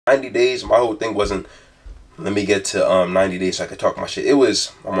90 days, my whole thing wasn't, let me get to 90 days so I could talk my shit. It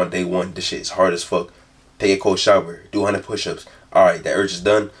was, I'm on day 1. This shit is hard as fuck. Take a cold shower. Do 100 push-ups. Alright, that urge is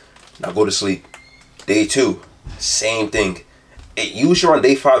done. Now go to sleep. Day 2, same thing. It usually on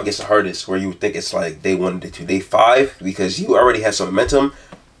day 5 gets the hardest, where you would think it's like day 1, day 2, day 5, because you already have some momentum.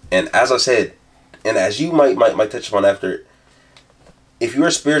 And as I said, and as you might touch upon after, if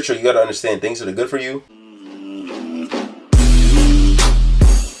you're spiritual, you gotta understand things that are good for you.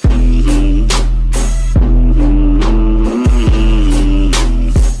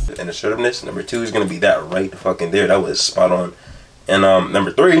 And assertiveness. Number 2 is gonna be that right fucking there. That was spot on. And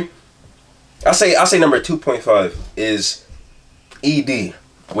number 3, I say number 2.5 is ED,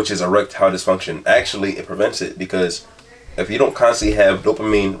 which is erectile dysfunction. Actually, it prevents it, because if you don't constantly have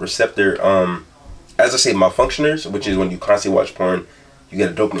dopamine receptor, as I say, malfunctioners, which is when you constantly watch porn, you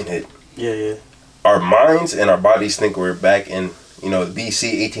get a dopamine hit. Yeah, yeah. Our minds and our bodies think we're back in,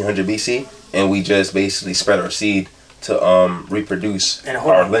 BC, 1800 BC, and we just basically spread our seed to reproduce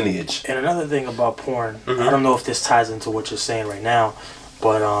our lineage. And another thing about porn, I don't know if this ties into what you're saying right now,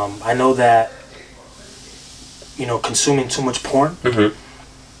 but I know that, consuming too much porn,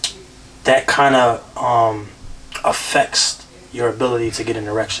 that kind of affects your ability to get an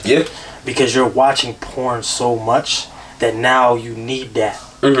erection. Yeah. Because you're watching porn so much that now you need that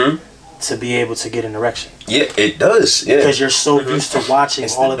to be able to get an erection. Yeah, it does. Yeah. Because you're so used to watching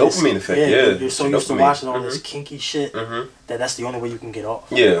all of this. Dopamine effect. Yeah, you're so used to watching all this kinky shit that's the only way you can get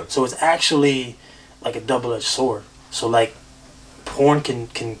off. Yeah. So it's actually like a double-edged sword. So like, porn can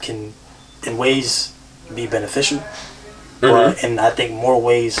in ways be beneficial, but in I think more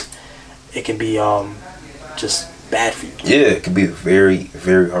ways it can be just bad for you. Yeah, it could be very,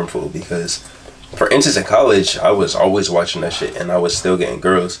 very harmful, because, for instance, in college, I was always watching that shit, and I was still getting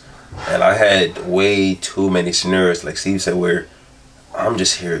girls, and I had way too many scenarios, like Steve said, where I'm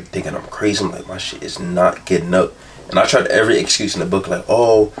just here thinking I'm crazy. I'm like, my shit is not getting up, and I tried every excuse in the book, like,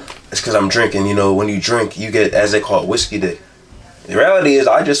 oh, it's because I'm drinking. When you drink, you get, as they call it, whiskey dick. The reality is,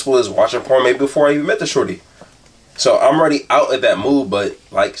 I just was watching porn maybe before I even met the shorty, so I'm already out of that mood. But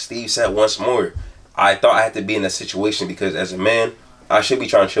like Steve said once more, I thought I had to be in that situation, because as a man, I should be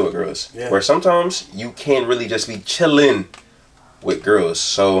trying to chill with girls. Yeah. Where sometimes you can't really just be chilling with girls.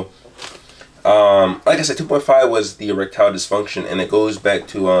 So, like I said, 2.5 was the erectile dysfunction, and it goes back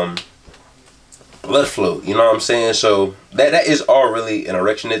to blood flow. You know what I'm saying? So that is all really an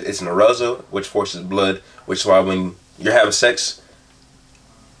erection is. It's an arousal, which forces blood, which is why when you're having sex,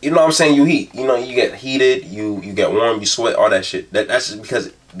 you know what I'm saying, you heat. You get heated, you get warm, you sweat, all that shit. That's just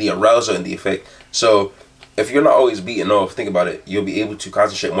because the arousal and the effect. So if you're not always beating off, think about it, you'll be able to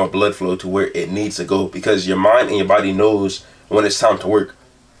concentrate more blood flow to where it needs to go, because your mind and your body knows when it's time to work.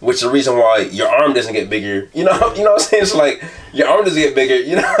 Which is the reason why your arm doesn't get bigger. You know what I'm saying? It's like your arm doesn't get bigger.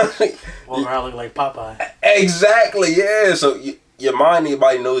 Well, I look like Popeye. Exactly, yeah. So your mind and your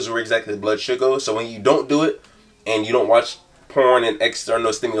body knows where exactly the blood should go. So when you don't do it, and you don't watch porn and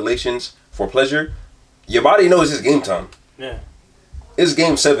external stimulations for pleasure, your body knows it's game time. Yeah. It's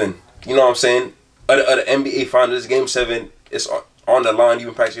game 7. You know what I'm saying? Of the NBA Finals, it's game 7. It's on the line. You've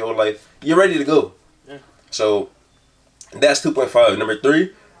been practicing your whole life. You're ready to go. Yeah. So that's 2.5. Number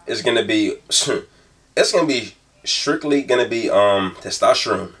 3 is gonna be it's gonna be strictly gonna be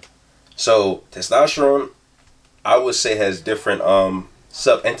testosterone. So testosterone, I would say, has different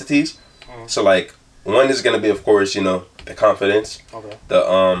sub entities. So like, one is gonna be, of course, the confidence,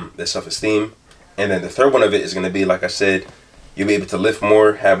 the self-esteem, and then the third one of it is gonna be, like I said, you'll be able to lift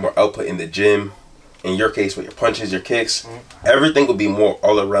more, have more output in the gym. In your case, with your punches, your kicks, everything will be more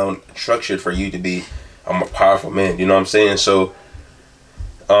all around structured for you to be a more powerful man. You know what I'm saying? So,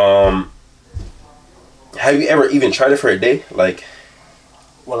 have you ever even tried it for a day? Like,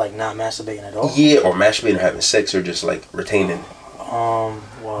 well, like not masturbating at all? Yeah, or masturbating, or having sex, or just like retaining.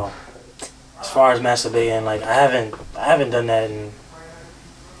 Well, as far as masturbating, like I haven't done that in,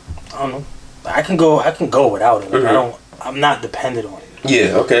 I don't know. I can go without it. Like I'm not dependent on it.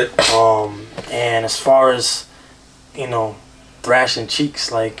 Yeah. Okay. And as far as thrashing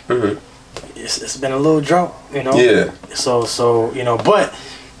cheeks, like it's been a little drought. Yeah. So but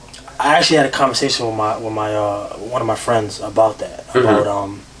I actually had a conversation with my one of my friends about that, about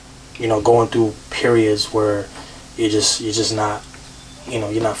going through periods where you're just not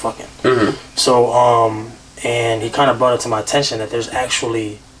you're not fucking. So and he kind of brought it to my attention that there's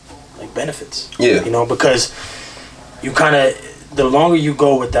actually like benefits. Yeah. Because you kind of, the longer you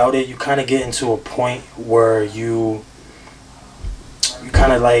go without it, you kind of get into a point where you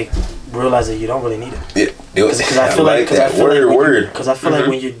kind of like realize that you don't really need it. Yeah. Because I feel like, because I feel like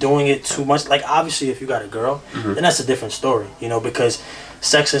when you're doing it too much, like obviously if you got a girl, then that's a different story, because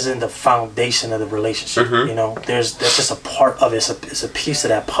sex isn't the foundation of the relationship. You know, that's just a part of it. It's a piece of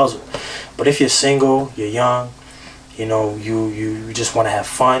that puzzle. But if you're single, you're young, you know, you just want to have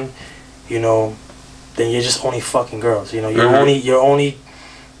fun, you know, then you're just only fucking girls. You know, you're only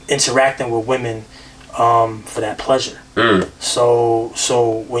interacting with women for that pleasure.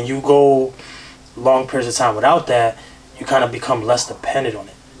 So when you go long periods of time without that, you kind of become less dependent on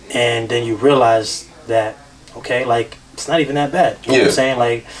it, and then you realize that, okay, like, it's not even that bad. You know what I'm saying?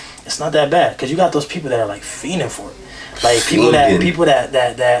 Like, it's not that bad, because you got those people that are like fiending for it, like people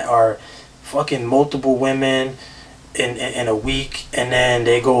that are fucking multiple women in a week, and then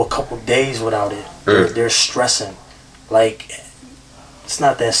they go a couple days without it. They're stressing, like, it's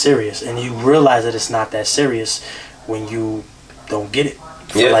not that serious, and you realize that it's not that serious when you don't get it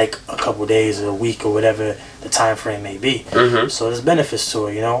for like a couple days or a week or whatever the time frame may be. So there's benefits to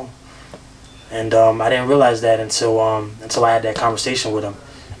it, you know. And I didn't realize that until I had that conversation with him,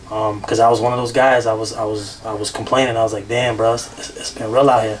 because I was one of those guys. I was complaining. I was like, damn, bro, it's been real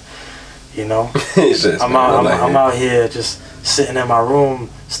out here, you know. I'm out here just sitting in my room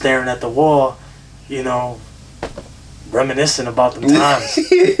staring at the wall, you know, reminiscing about the times,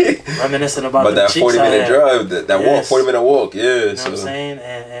 reminiscing about the that cheeks 40-minute drive, that walk, 40-minute walk, yeah. You know what I'm saying?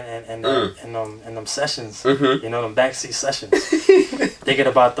 And them sessions, you know, them backseat sessions. Thinking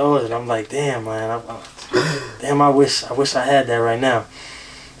about those, and I'm like, damn, man, I wish I had that right now.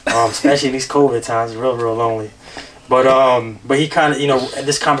 Especially in these COVID times, real lonely. But he kind of, you know, in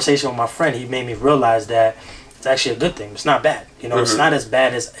this conversation with my friend, he made me realize that it's actually a good thing. It's not bad, you know. It's not as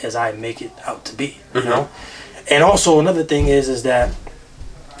bad as I make it out to be, you know. And also another thing is that,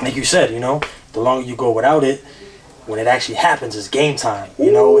 like you said, you know, the longer you go without it, when it actually happens, it's game time.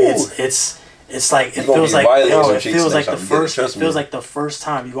 You know, it's like, it feels like, it feels like the first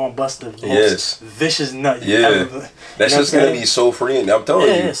time you're gonna bust the most vicious nut you ever. That's just gonna be so freeing. I'm telling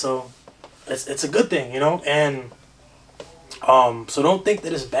you. Yeah, so it's a good thing, you know. And so don't think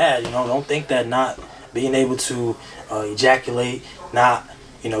that it's bad, you know. Don't think that not being able to ejaculate, not,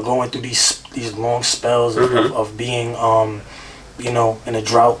 you know, going through these long spells of being you know, in a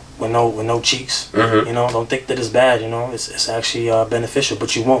drought with no cheeks, you know, don't think that it's bad, you know. It's actually beneficial,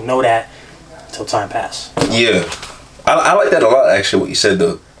 but you won't know that until time pass. Yeah, I like that a lot, actually, what you said,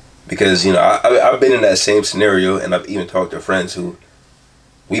 though, because, you know, I've been in that same scenario, and I've even talked to friends who,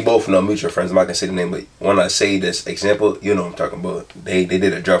 we both know mutual friends. I'm not gonna say the name, but when I say this example, you know what I'm talking about. They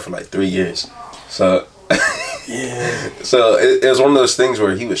did a drought for like 3 years, so. Yeah. So it was one of those things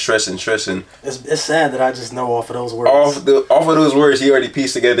where he was stressing. It's sad that I just know off of those words. Off of those words, he already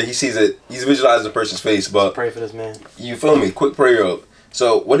pieced together. He sees it. He's visualizing the person's face. But just pray for this man. You feel me? Quick prayer up.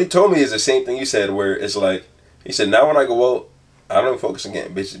 So what he told me is the same thing you said, where it's like, he said, now when I go out, I don't even focus on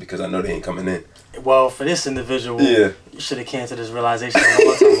getting bitches because I know they ain't coming in. Well, for this individual, you should have came to this realization a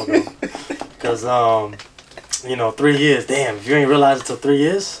long time ago. Because you know, 3 years. Damn, if you ain't realized it till 3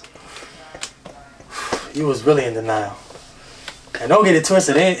 years. You was really in denial. And don't get it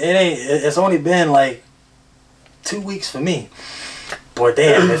twisted. It's only been like 2 weeks for me. Boy,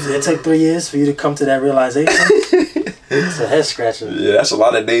 damn, if it took 3 years for you to come to that realization, it's a head scratcher. Yeah, that's a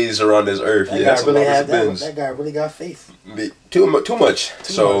lot of days around this earth. That guy really got faith. Too much.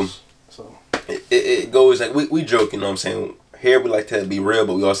 So it goes like, we joke, you know what I'm saying? Here we like to be real,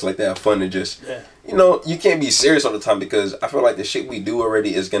 but we also like to have fun and just, you know, you can't be serious all the time, because I feel like the shit we do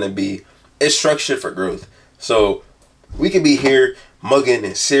already is going to be, it's structured for growth. So we could be here mugging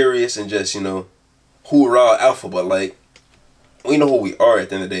and serious and just, you know, hoorah alpha, but like, we know who we are at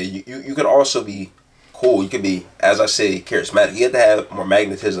the end of the day. You could also be cool. You could be, as I say, charismatic. You have to have more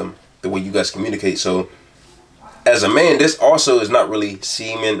magnetism the way you guys communicate. So as a man, this also is not really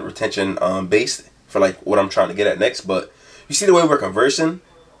semen retention based for like what I'm trying to get at next. But you see the way we're conversing,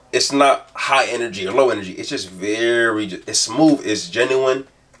 it's not high energy or low energy. It's just it's smooth, it's genuine.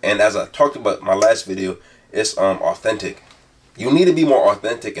 And as I talked about in my last video, it's authentic. You need to be more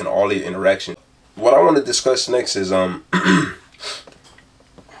authentic in all your interactions. What I want to discuss next is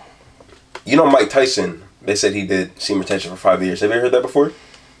you know, Mike Tyson, they said he did semen retention for 5 years. Have you ever heard that before?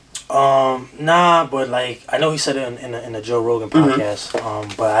 Nah, but like, I know he said it in a Joe Rogan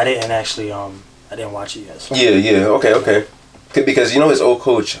podcast, but I didn't actually I didn't watch it yet. So. Yeah, okay. Because you know his old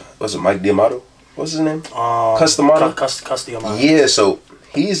coach, was it Mike D'Amato? What's his name? Customato? Customato. Yeah, so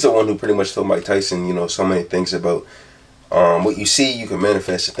he's the one who pretty much told Mike Tyson, you know, so many things about what you see, you can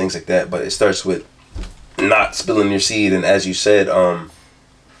manifest and things like that. But it starts with not spilling your seed, and as you said,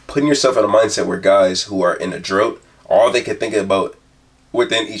 putting yourself in a mindset where guys who are in a drought, all they can think about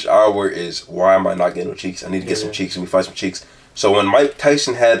within each hour is, why am I not getting no cheeks? I need to get some cheeks. And we find some cheeks. So when Mike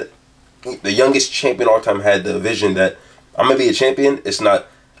Tyson had, the youngest champion all time, had the vision that I'm gonna be a champion. It's not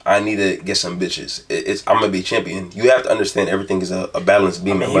I need to get some bitches. It's I'm gonna be a champion. You have to understand everything is a balanced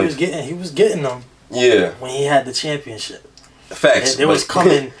beam. He was getting them. Yeah. When he had the championship. Facts. It was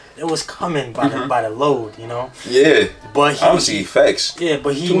coming. It was coming by the load, you know. Yeah. But obviously facts. Yeah,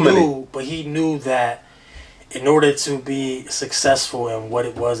 but he knew. But he knew that in order to be successful in what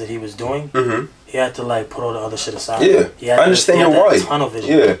it was that he was doing, he had to like put all the other shit aside. Yeah. I understand your why. Tunnel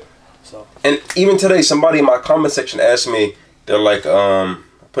vision. Yeah. So. And even today, somebody in my comment section asked me. They're like, I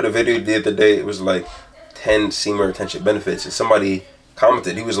put a video the other day. It was like 10 semen retention benefits, and somebody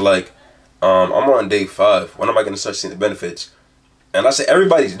commented. He was like, I'm on day 5. When am I gonna start seeing the benefits? And I said,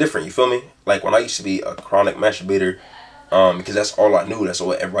 everybody's different, you feel me? Like when I used to be a chronic masturbator, because that's all I knew. That's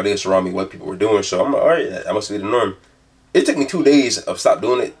what everybody else around me, what people were doing. So I'm like, all right, that must be the norm. It took me 2 days of stop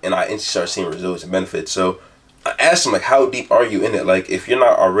doing it, and I instantly started seeing results and benefits. So I asked him, like, how deep are you in it? Like, if you're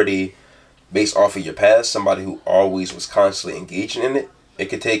not already based off of your past, somebody who always was constantly engaging in it, it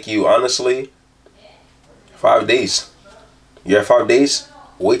could take you, honestly, 5 days. You're at 5 days,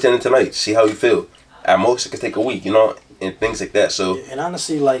 wait till tonight, see how you feel. At most, it could take a week, you know, and things like that. So, and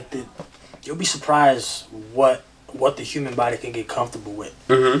honestly, like, you'll be surprised what the human body can get comfortable with.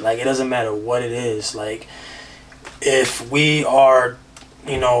 Like, it doesn't matter what it is. Like, if we are,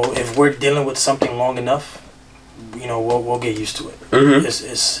 you know, if we're dealing with something long enough, you know, we'll get used to it.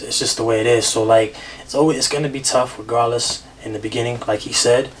 It's just the way it is. So like it's gonna be tough regardless in the beginning, like he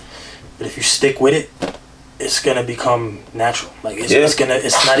said. But if you stick with it, it's gonna become natural. Like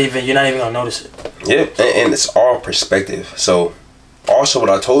it's not even you're not even gonna notice it. Yeah, and it's all perspective. So also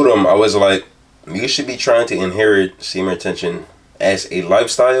what I told him, I was like, you should be trying to inherit semen retention as a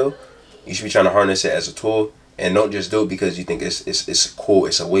lifestyle. You should be trying to harness it as a tool, and don't just do it because you think it's cool.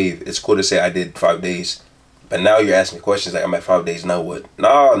 It's a wave. It's cool to say I did 5 days. But now you're asking me questions like, I'm at 5 days, now what?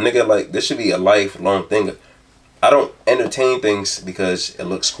 Nah, nigga, like, this should be a lifelong thing. I don't entertain things because it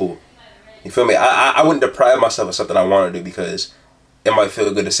looks cool. You feel me? I wouldn't deprive myself of something I want to do because it might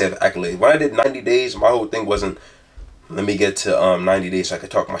feel good to say the accolade. When I did 90 days, my whole thing wasn't, let me get to 90 days so I could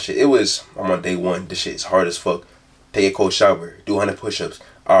talk my shit. It was, I'm on day 1. This shit is hard as fuck. Take a cold shower. Do 100 push-ups.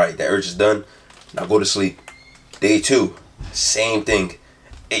 All right, that urge is done. Now go to sleep. Day 2, same thing.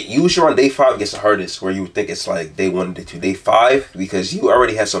 It usually on day 5 gets the hardest, where you would think it's like day 1, day 2, day 5, because you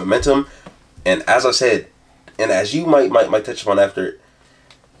already have some momentum. And as I said, and as you might touch upon after,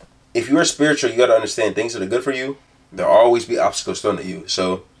 if you are spiritual, you got to understand things that are good for you, there'll always be obstacles thrown at you.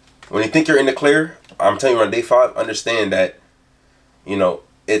 So when you think you're in the clear, I'm telling you on day 5, understand that, you know,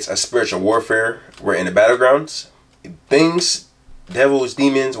 it's a spiritual warfare. We're in the battlegrounds. Things, devils,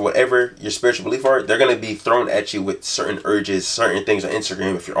 demons, whatever your spiritual belief are, they're going to be thrown at you with certain urges, certain things on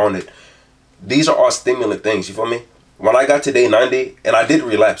Instagram if you're on it. These are all stimulant things, you feel me? When I got to day 90, and I did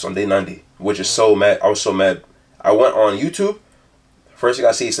relapse on day 90, which is so mad. I was so mad. I went on YouTube. First thing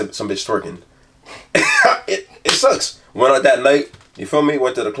I see is some bitch twerking. it sucks. Went out that night, you feel me?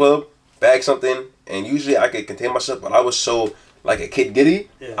 Went to the club, bagged something, and usually I could contain myself, but I was so like a kid giddy.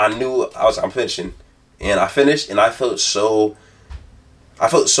 Yeah. I knew I'm finishing. And I finished, and I felt so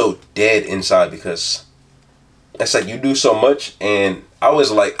dead inside because it's like you do so much, and I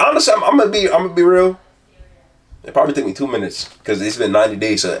was like, honestly, I'm gonna be real. It probably took me 2 minutes because it's been 90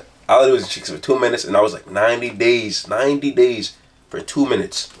 days. So all I did was chicks for 2 minutes, and I was like 90 days for 2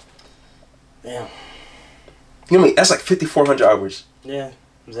 minutes. Yeah. You know what I mean? That's like 5,400 hours. Yeah,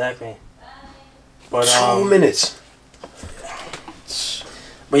 exactly. But 2 minutes.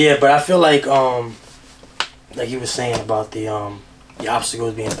 But yeah, but I feel like he was saying about the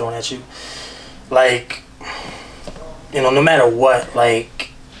obstacles being thrown at you, like, you know, no matter what,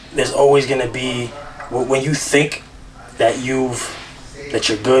 like, there's always gonna be, when you think that you're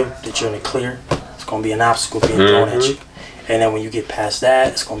good, that you're in the clear, it's gonna be an obstacle being thrown at you, and then when you get past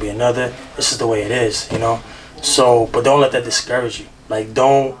that, it's gonna be another. This is the way it is, you know. So, but don't let that discourage you. Like,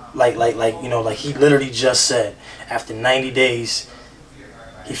 don't like you know, like he literally just said, after 90 days,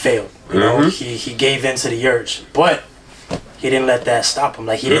 he failed. You know, he gave in to the urge, but he didn't let that stop him.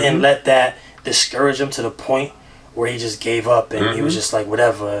 Like, he didn't let that discourage him to the point where he just gave up and he was just like,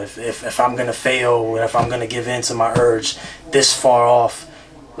 whatever. If I'm gonna fail, or if I'm gonna give in to my urge this far off,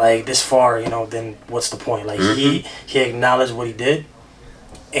 like this far, you know, then what's the point? Like he acknowledged what he did,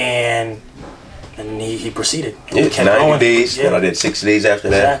 and he proceeded. Yeah, 90 days. Yeah. And I did 60 days after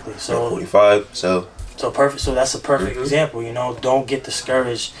that. Exactly. So 45. So perfect. So that's a perfect example. You know, don't get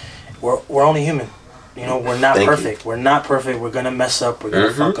discouraged. We're only human. You know, we're not perfect. We're not perfect. We're gonna mess up. We're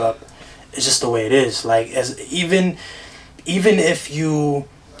gonna fuck up. It's just the way it is. Like, as even if you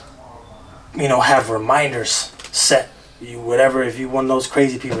know, have reminders set, if you one of those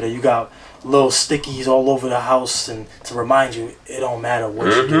crazy people that you got little stickies all over the house and to remind you it don't matter what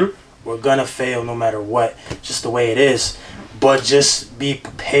you do. We're gonna fail no matter what, just the way it is. But just be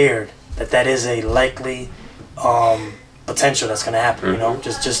prepared that is a likely potential that's gonna happen. You know,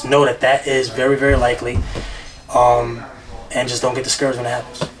 just know that is very, very likely, and just don't get discouraged when it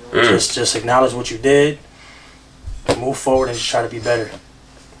happens. Just acknowledge what you did, move forward, and just try to be better.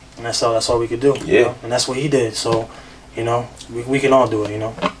 And that's all we could do. Yeah. You know? And that's what he did. So, you know, we can all do it. You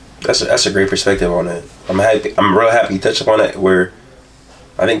know. That's a great perspective on it. I'm real happy you touched upon it. Where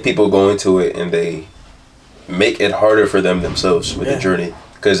I think people go into it and they make it harder for themselves with the journey,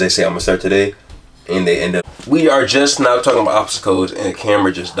 because they say I'm gonna start today, and they end up. We are just now talking about obstacles, and the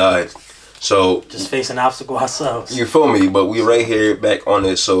camera just died. So just facing an obstacle ourselves. You feel me? But we right here back on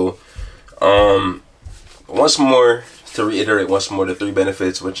it. So once more, to reiterate once more, the 3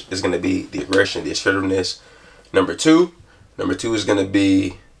 benefits, which is going to be the aggression, the assertiveness. Number two is going to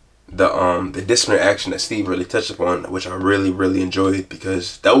be the disciplinary action that Steve really touched upon, which I really, really enjoyed,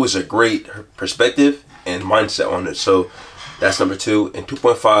 because that was a great perspective and mindset on it. So that's number 2. And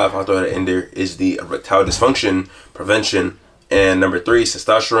 2.5, I'll throw that in there, is the erectile dysfunction prevention. And number 3 is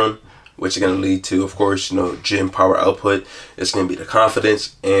testosterone, which is going to lead to, of course, you know, gym power output. It's going to be the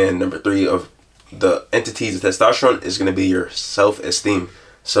confidence. And number 3 of the entities of testosterone is going to be your self-esteem.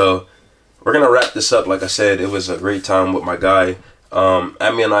 So we're going to wrap this up. Like I said, it was a great time with my guy.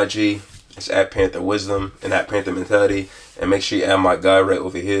 Add me on IG. It's at Panther Wisdom and at Panther Mentality. And make sure you add my guy right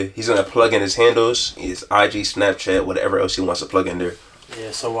over here. He's going to plug in his handles, his IG, Snapchat, whatever else he wants to plug in there.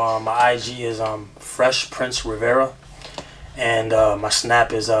 Yeah, so my IG is Fresh Prince Rivera. And my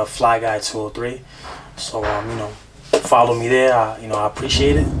Snap is Fly Guy 203. So you know, follow me there. I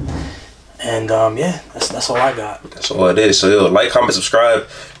appreciate it. And yeah, that's all I got. That's all it is. So yo, like, comment, subscribe.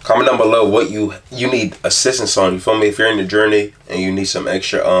 Comment down below what you need assistance on. You feel me? If you're in the journey and you need some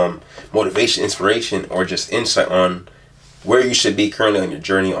extra motivation, inspiration, or just insight on where you should be currently on your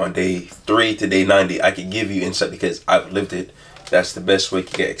journey on day 3 to day 90, I can give you insight because I've lived it. That's the best way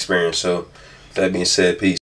to get experience. So with that being said, peace.